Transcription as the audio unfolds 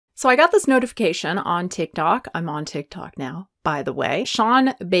So I got this notification on TikTok. I'm on TikTok now, by the way.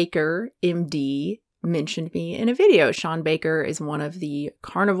 Shawn Baker, MD, mentioned me in a video. Shawn Baker is one of the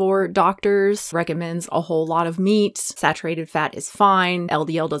carnivore doctors, recommends a whole lot of meat. Saturated fat is fine.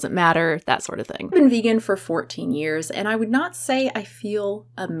 LDL doesn't matter, that sort of thing. I've been vegan for 14 years and I would not say I feel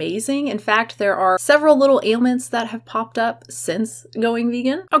amazing. In fact, there are several little ailments that have popped up since going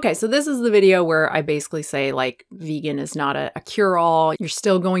vegan. Okay, so this is the video where I basically say like vegan is not a cure-all. You're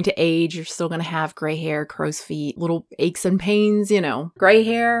still going to age. You're still going to have gray hair, crow's feet, little aches and pains, you know. Gray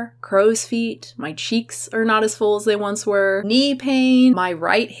hair, crow's feet, my cheeks are not as full as they once were. Knee pain. My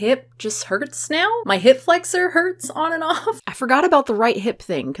right hip just hurts now. My hip flexor hurts on and off. I forgot about the right hip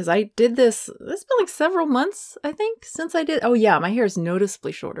thing because I did this. It's been like several months, I think, since I did. Oh yeah, my hair is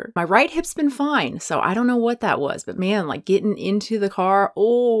noticeably shorter. My right hip's been fine, so I don't know what that was. But man, like getting into the car,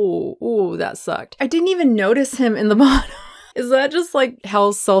 oh, that sucked. I didn't even notice him in the bottom. Is that just like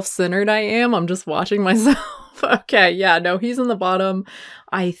how self-centered I am? I'm just watching myself. Okay, yeah, no, he's in the bottom.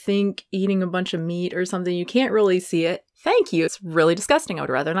 I think eating a bunch of meat or something. You can't really see it. Thank you. It's really disgusting. I would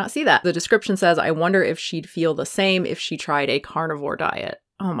rather not see that. The description says, I wonder if she'd feel the same if she tried a carnivore diet.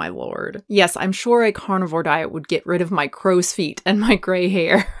 Oh my lord. Yes, I'm sure a carnivore diet would get rid of my crow's feet and my gray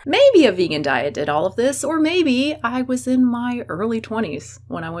hair. Maybe a vegan diet did all of this, or maybe I was in my early 20s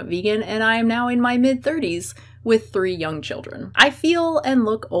when I went vegan and I am now in my mid 30s with 3 young children. I feel and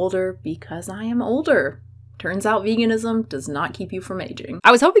look older because I am older. Turns out veganism does not keep you from aging. I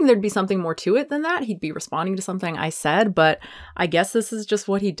was hoping there'd be something more to it than that. He'd be responding to something I said, but I guess this is just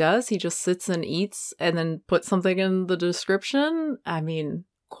what he does. He just sits and eats and then puts something in the description. I mean,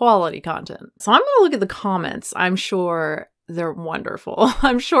 quality content. So I'm gonna look at the comments. I'm sure they're wonderful.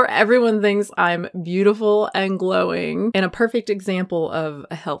 I'm sure everyone thinks I'm beautiful and glowing and a perfect example of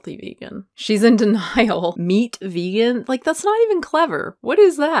a healthy vegan. She's in denial. Meat vegan? Like, that's not even clever. What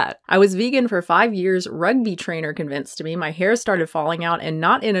is that? I was vegan for 5 years. Rugby trainer convinced me. My hair started falling out and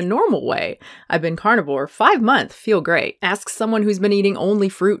not in a normal way. I've been carnivore 5 months. Feel great. Ask someone who's been eating only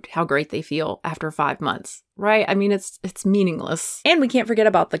fruit how great they feel after 5 months. Right? I mean, it's meaningless. And we can't forget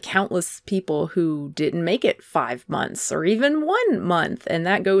about the countless people who didn't make it 5 months or even 1 month. And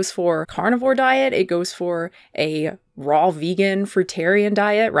that goes for carnivore diet. It goes for a raw vegan fruitarian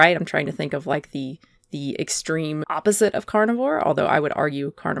diet, right? I'm trying to think of like the extreme opposite of carnivore, although I would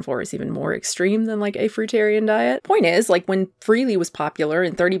argue carnivore is even more extreme than like a fruitarian diet. Point is, like when Freely was popular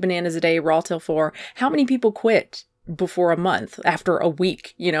and 30 bananas a day, raw till 4, how many people quit before a month, after a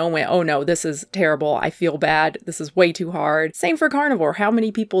week, you know, went, oh no, this is terrible. I feel bad. This is way too hard. Same for carnivore. How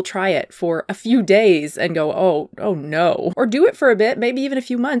many people try it for a few days and go, oh no, or do it for a bit, maybe even a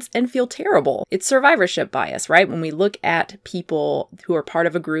few months and feel terrible? It's survivorship bias, right? When we look at people who are part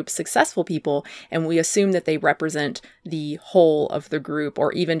of a group, successful people, and we assume that they represent the whole of the group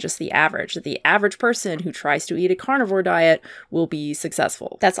or even just the average, that the average person who tries to eat a carnivore diet will be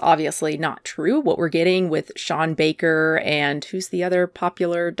successful. That's obviously not true. What we're getting with Shawn Baker and who's the other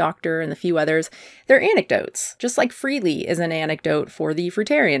popular doctor and the few others, they're anecdotes. Just like Freely is an anecdote for the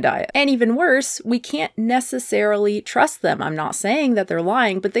fruitarian diet. And even worse, we can't necessarily trust them. I'm not saying that they're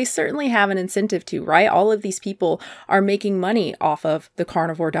lying, but they certainly have an incentive to, right? All of these people are making money off of the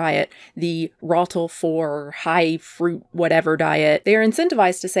carnivore diet, the raw till 4, high fruit, whatever diet. They're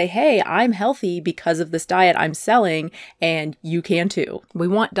incentivized to say, hey, I'm healthy because of this diet I'm selling, and you can too. We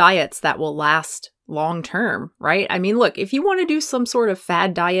want diets that will last long term, right? I mean, look, if you want to do some sort of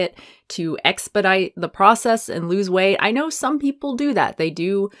fad diet to expedite the process and lose weight, I know some people do that. They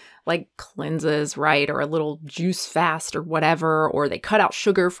do like cleanses, right? Or a little juice fast or whatever, or they cut out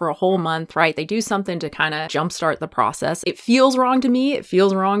sugar for a whole month, right? They do something to kind of jumpstart the process. It feels wrong to me. It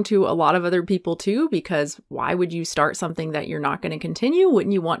feels wrong to a lot of other people too, because why would you start something that you're not going to continue?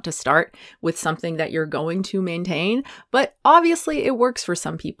 Wouldn't you want to start with something that you're going to maintain? But obviously it works for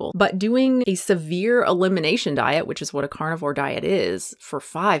some people. But doing a severe elimination diet, which is what a carnivore diet is, for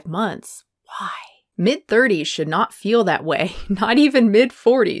 5 months, why? Mid-30s should not feel that way, not even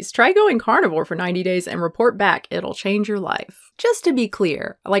mid-40s. Try going carnivore for 90 days and report back. It'll change your life. Just to be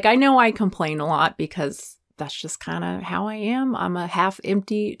clear, like I know I complain a lot because that's just kind of how I am. I'm a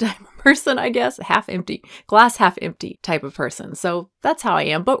half-empty type of person, I guess. Half-empty, glass half-empty type of person. So that's how I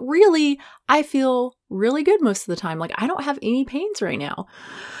am. But really, I feel really good most of the time. Like I don't have any pains right now.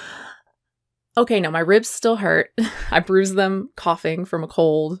 Okay, no, my ribs still hurt. I bruised them coughing from a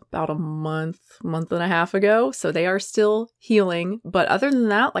cold about a month and a half ago. So they are still healing. But other than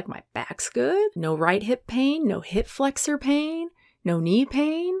that, like my back's good. No right hip pain, no hip flexor pain. no knee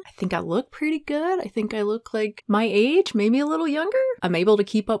pain. I think I look pretty good. I think I look like my age, maybe a little younger. I'm able to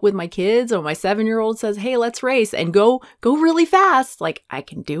keep up with my kids. Or my 7-year-old says, hey, let's race and go really fast. Like, I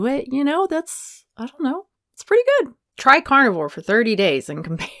can do it. You know, I don't know. It's pretty good. Try carnivore for 30 days and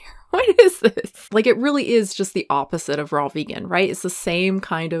compare. What is this? Like, it really is just the opposite of raw vegan, right? It's the same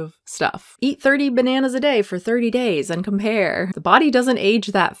kind of stuff. Eat 30 bananas a day for 30 days and compare. The body doesn't age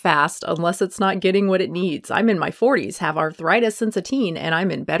that fast unless it's not getting what it needs. I'm in my 40s, have arthritis since a teen, and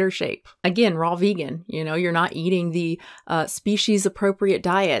I'm in better shape. Again, raw vegan, you know, you're not eating the species appropriate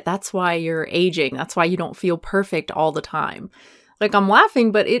diet. That's why you're aging. That's why you don't feel perfect all the time. Like, I'm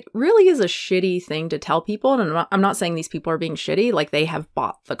laughing, but it really is a shitty thing to tell people. And I'm not saying these people are being shitty. Like, they have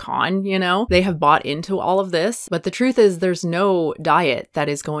bought the con, you know? They have bought into all of this. But the truth is, there's no diet that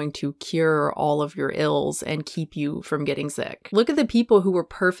is going to cure all of your ills and keep you from getting sick. Look at the people who were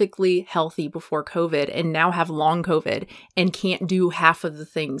perfectly healthy before COVID and now have long COVID and can't do half of the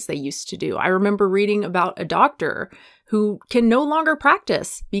things they used to do. I remember reading about a doctor who can no longer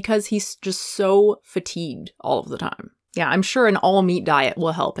practice because he's just so fatigued all of the time. Yeah, I'm sure an all-meat diet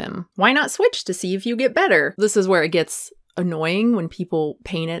will help him. Why not switch to see if you get better? This is where it gets annoying when people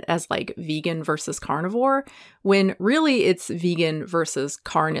paint it as like vegan versus carnivore, when really it's vegan versus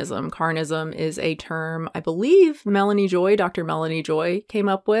carnism. Carnism is a term I believe Dr. Melanie Joy came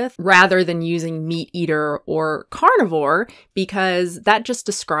up with, rather than using meat eater or carnivore, because that just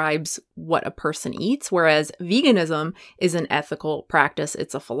describes what a person eats, whereas veganism is an ethical practice.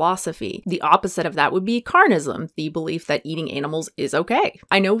 It's a philosophy. The opposite of that would be carnism, the belief that eating animals is okay.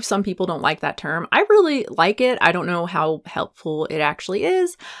 I know some people don't like that term. I really like it. I don't know how helpful it actually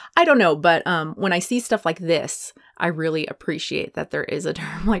is. I don't know, but when I see stuff like this, I really appreciate that there is a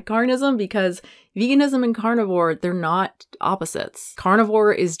term like carnism, because veganism and carnivore, they're not opposites.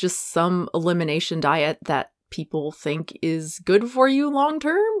 Carnivore is just some elimination diet that people think is good for you long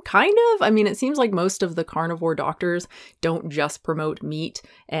term, kind of. I mean, it seems like most of the carnivore doctors don't just promote meat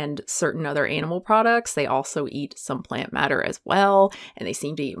and certain other animal products. They also eat some plant matter as well, and they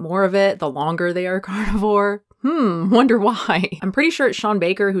seem to eat more of it the longer they are carnivore. Wonder why. I'm pretty sure it's Shawn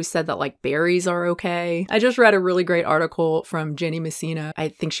Baker who said that like berries are okay. I just read a really great article from Jenny Messina. I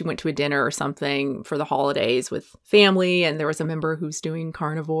think she went to a dinner or something for the holidays with family, and there was a member who's doing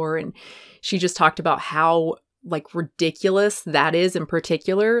carnivore, and she just talked about how like ridiculous that is. In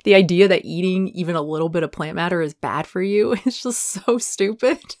particular, the idea that eating even a little bit of plant matter is bad for you is just so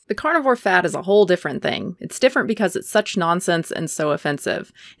stupid. The carnivore fad is a whole different thing. It's different because it's such nonsense and so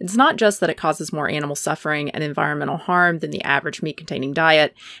offensive. It's not just that it causes more animal suffering and environmental harm than the average meat-containing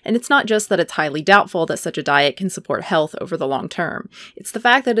diet, and it's not just that it's highly doubtful that such a diet can support health over the long term. It's the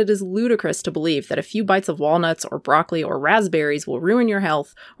fact that it is ludicrous to believe that a few bites of walnuts or broccoli or raspberries will ruin your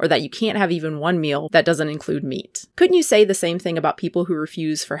health, or that you can't have even one meal that doesn't include meat. Couldn't you say the same thing about people who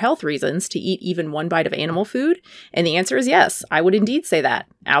refuse for health reasons to eat even one bite of animal food? And the answer is yes, I would indeed say that.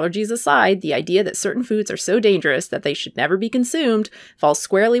 Allergies aside, the idea that certain foods are so dangerous that they should never be consumed falls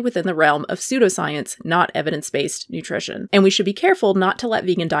squarely within the realm of pseudoscience, not evidence-based nutrition. And we should be careful not to let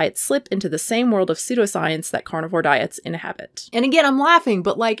vegan diets slip into the same world of pseudoscience that carnivore diets inhabit. And again, I'm laughing,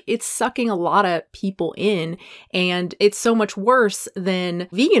 but like, it's sucking a lot of people in, and it's so much worse than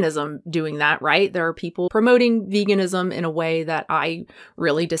veganism doing that, right? There are people promoting veganism in a way that I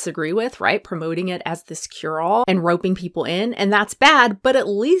really disagree with, right? Promoting it as this cure-all and roping people in, and that's bad, but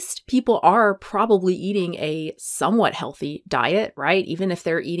at least people are probably eating a somewhat healthy diet, right? Even if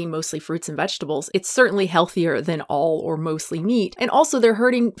they're eating mostly fruits and vegetables, it's certainly healthier than all or mostly meat. And also they're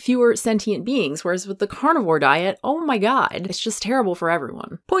hurting fewer sentient beings, whereas with the carnivore diet, oh my God, it's just terrible for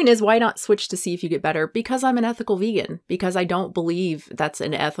everyone. Point is, why not switch to see if you get better? Because I'm an ethical vegan, because I don't believe that's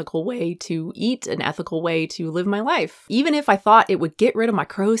an ethical way to eat, an ethical way to live my life. Even if I thought it would get rid of my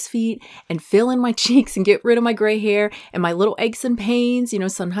crow's feet and fill in my cheeks and get rid of my gray hair and my little aches and pains, you know,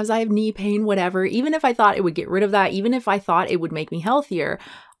 sometimes I have knee pain, whatever. Even if I thought it would get rid of that, even if I thought it would make me healthier,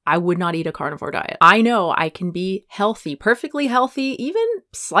 I would not eat a carnivore diet. I know I can be healthy, perfectly healthy, even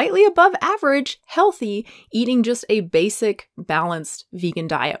slightly above average healthy, eating just a basic balanced vegan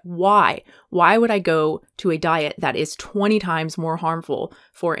diet. Why? Why would I go to a diet that is 20 times more harmful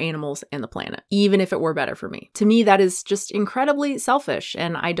for animals and the planet, even if it were better for me? To me, that is just incredibly selfish,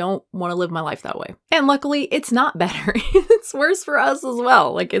 and I don't want to live my life that way. And luckily, it's not better. It's worse for us as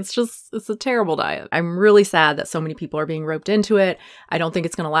well. Like, it's a terrible diet. I'm really sad that so many people are being roped into it. I don't think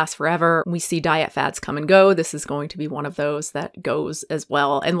it's going to last forever. We see diet fads come and go. This is going to be one of those that goes as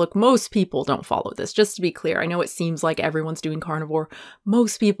well. And look, most people don't follow this. Just to be clear, I know it seems like everyone's doing carnivore.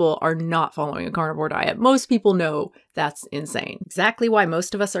 Most people are not following a carnivore diet. Most people know that's insane. Exactly why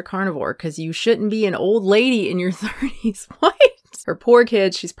most of us are carnivore, because you shouldn't be an old lady in your 30s. What? kids. Her poor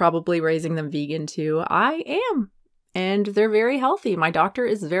kids, she's probably raising them vegan too. I am. And they're very healthy. My doctor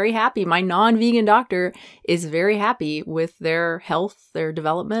is very happy. My non-vegan doctor is very happy with their health, their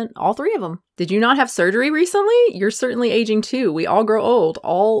development, all three of them. Did you not have surgery recently? You're certainly aging too. We all grow old,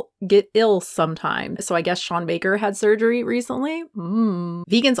 all get ill sometime. So I guess Shawn Baker had surgery recently.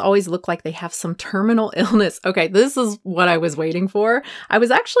 Vegans always look like they have some terminal illness. Okay, this is what I was waiting for. I was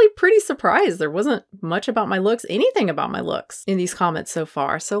actually pretty surprised. There wasn't much about my looks, anything about my looks in these comments so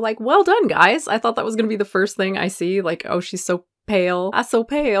far. So like, well done, guys. I thought that was going to be the first thing I see. Like, oh, she's so pale. I'm so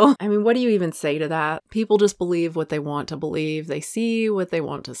pale. I mean, what do you even say to that? People just believe what they want to believe. They see what they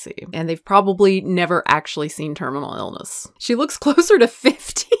want to see. And they've probably never actually seen terminal illness. She looks closer to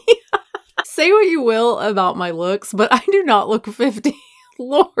 50. Say what you will about my looks, but I do not look 50.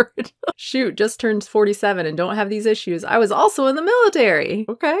 Lord. Shoot, just turned 47 and don't have these issues. I was also in the military.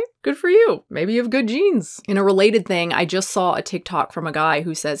 Okay, good for you. Maybe you have good genes. In a related thing, I just saw a TikTok from a guy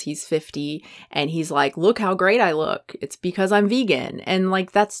who says he's 50 and he's like, look how great I look. It's because I'm vegan. And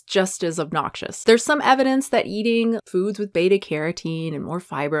like, that's just as obnoxious. There's some evidence that eating foods with beta carotene and more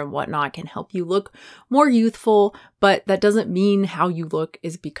fiber and whatnot can help you look more youthful, but that doesn't mean how you look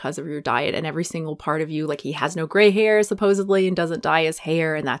is because of your diet and every single part of you. Like, he has no gray hair supposedly and doesn't dye his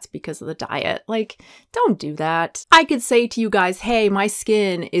hair, and that's because of the diet. Like, don't do that. I could say to you guys, hey, my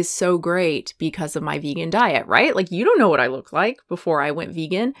skin is so great because of my vegan diet, right? Like, you don't know what I looked like before I went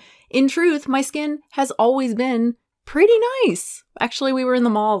vegan. In truth, my skin has always been pretty nice. Actually, we were in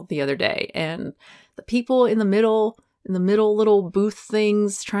the mall the other day and the people in the middle little booth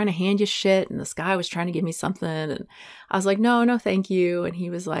things trying to hand you shit, and this guy was trying to give me something, and I was like, no, thank you. And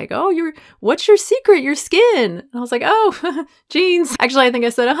he was like, oh, what's your secret? Your skin. And I was like, oh, genes. Actually, I think I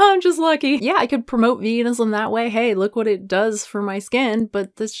said, I'm just lucky. Yeah, I could promote veganism that way. Hey, look what it does for my skin,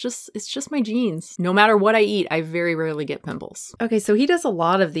 but it's just my genes. No matter what I eat, I very rarely get pimples. Okay, so he does a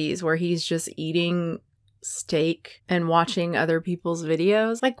lot of these where he's just eating steak and watching other people's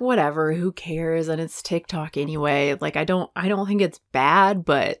videos. Like, whatever, who cares? And it's TikTok anyway. Like, I don't think it's bad,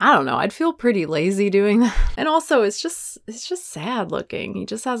 but I don't know, I'd feel pretty lazy doing that. And also, it's just sad looking. He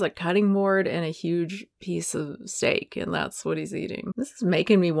just has a cutting board and a huge piece of steak, and that's what he's eating. This is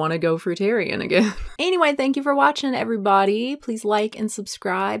making me want to go fruitarian again. Anyway, thank you for watching, everybody. Please like and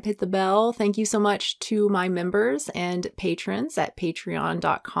subscribe, hit the bell. Thank you so much to my members and patrons at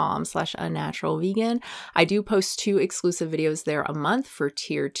patreon.com/unnaturalvegan. I do post 2 exclusive videos there a month for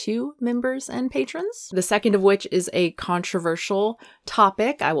tier 2 members and patrons. The second of which is a controversial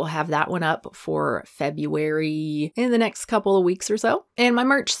topic. I will have that one up for February in the next couple of weeks or so. And my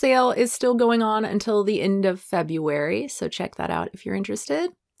merch sale is still going on until the end of February, so check that out if you're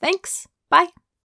interested. Thanks. Bye.